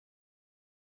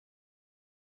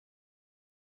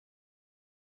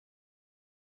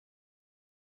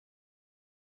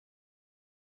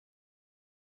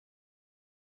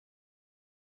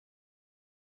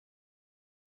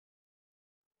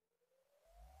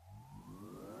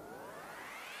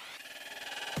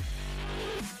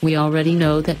We already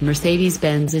know that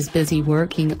Mercedes-Benz is busy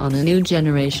working on a new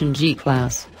generation G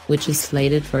Class, which is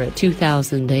slated for a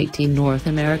 2018 North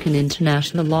American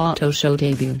International Auto Show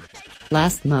debut.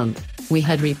 Last month, we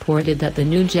had reported that the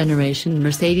new generation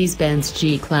Mercedes-Benz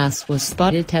G Class was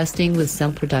spotted testing with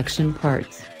some production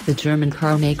parts. The German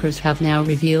car makers have now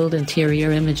revealed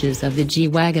interior images of the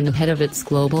G-Wagon ahead of its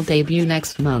global debut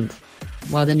next month.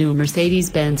 While the new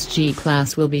Mercedes-Benz G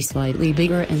Class will be slightly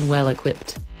bigger and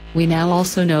well-equipped, we now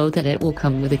also know that it will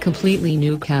come with a completely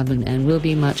new cabin and will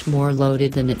be much more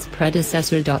loaded than its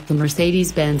predecessor. The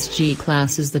Mercedes-Benz G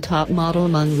Class is the top model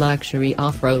among luxury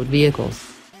off-road vehicles.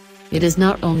 It is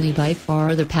not only by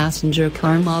far the passenger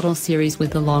car model series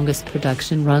with the longest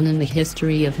production run in the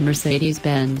history of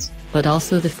Mercedes-Benz, but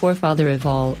also the forefather of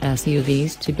all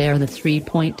SUVs to bear the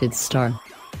three-pointed star.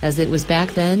 As it was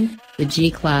back then, the G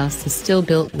Class is still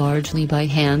built largely by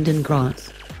hand in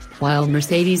Graz. While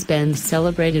Mercedes-Benz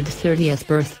celebrated the 30th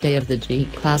birthday of the G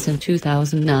Class in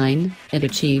 2009, it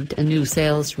achieved a new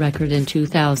sales record in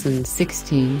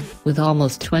 2016, with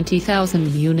almost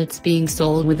 20,000 units being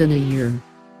sold within a year.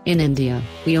 In India,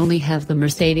 we only have the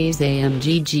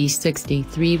Mercedes-AMG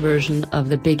G63 version of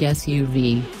the big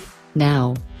SUV.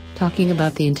 Now, talking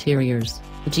about the interiors,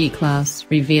 the G Class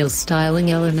reveals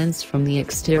styling elements from the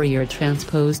exterior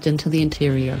transposed into the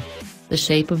interior. The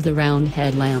shape of the round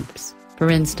headlamps, for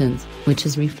instance, which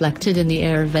is reflected in the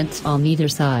air vents on either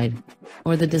side.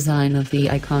 Or the design of the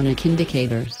iconic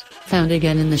indicators, found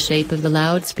again in the shape of the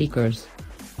loudspeakers.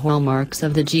 Hallmarks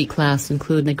of the G Class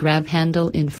include the grab handle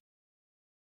in